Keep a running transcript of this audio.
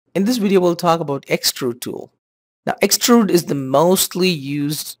In this video, we'll talk about Extrude tool. Now, Extrude is the mostly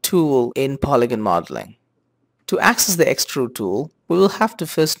used tool in polygon modeling. To access the Extrude tool, we will have to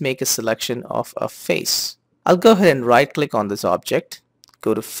first make a selection of a face. I'll go ahead and right click on this object,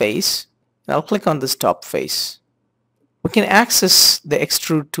 go to face, and I'll click on this top face. We can access the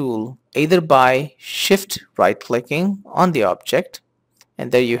Extrude tool either by shift right clicking on the object,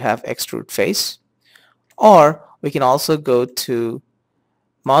 and there you have Extrude face, or we can also go to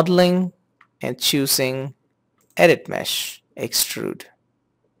modeling and choosing edit mesh extrude.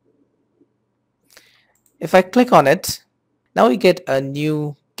 If I click on it, now we get a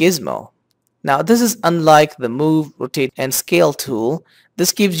new gizmo. Now this is unlike the move, rotate and scale tool.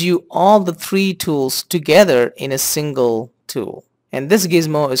 This gives you all the three tools together in a single tool, and this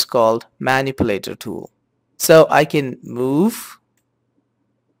gizmo is called manipulator tool. So I can move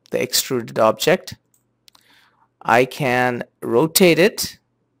the extruded object, I can rotate it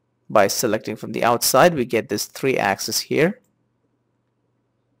by selecting from the outside. We get this 3-axis here,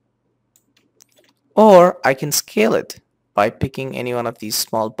 or I can scale it by picking any one of these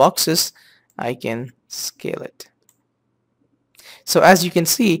small boxes. I can scale it. So as you can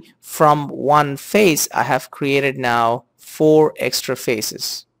see, from one face I have created now 4 extra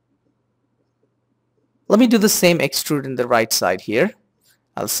faces. Let me do the same extrude in the right side here.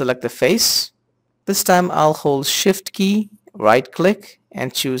 I'll select the face. This time I'll hold shift key, right click,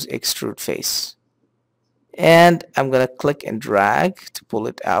 and choose extrude face, and I'm gonna click and drag to pull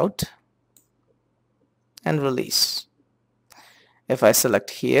it out and release. If I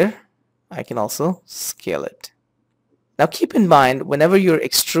select here, I can also scale it. Now keep in mind, whenever you're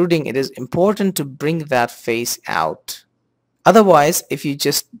extruding, it is important to bring that face out. Otherwise, if you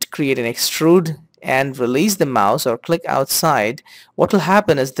just create an extrude and release the mouse or click outside, what will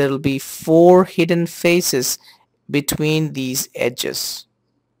happen is there will be 4 hidden faces between these edges.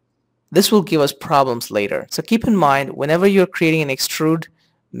 This will give us problems later. So keep in mind, whenever you're creating an extrude,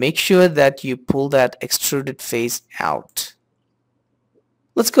 make sure that you pull that extruded face out.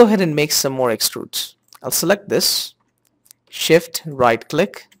 Let's go ahead and make some more extrudes. I'll select this, shift right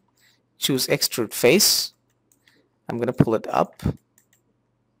click, choose extrude face. I'm going to pull it up.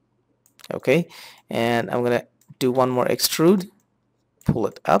 Okay, and I'm going to do one more extrude, pull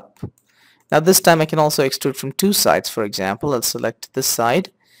it up. Now this time I can also extrude from 2 sides. For example, I'll select this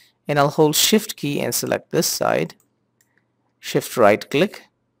side and I'll hold shift key and select this side, shift right click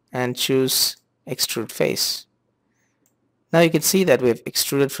and choose extrude face. Now you can see that we've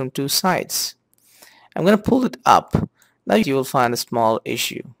extruded from 2 sides. I'm going to pull it up. Now you will find a small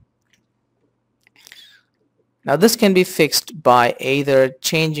issue. Now this can be fixed by either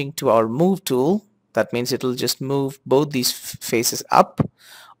changing to our move tool. That means it will just move both these faces up,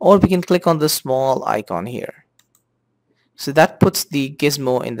 or we can click on the small icon here. So that puts the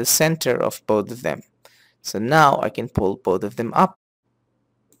gizmo in the center of both of them. So now I can pull both of them up.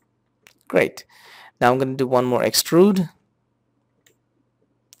 Great. Now I'm going to do one more extrude.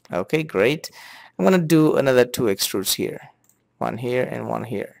 Okay, great. I'm going to do another 2 extrudes here. One here and one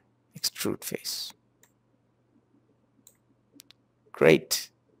here. Extrude face. Great.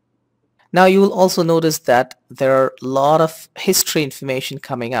 Now you will also notice that there are a lot of history information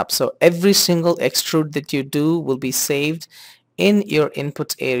coming up. So every single extrude that you do will be saved in your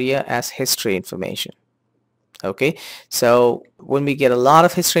inputs area as history information. Okay, so when we get a lot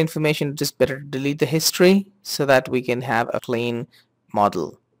of history information, it's just better to delete the history so that we can have a clean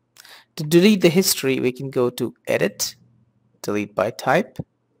model. To delete the history, we can go to Edit, Delete by Type,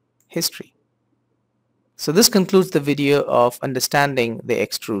 History. So this concludes the video of understanding the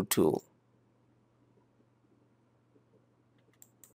Extrude tool.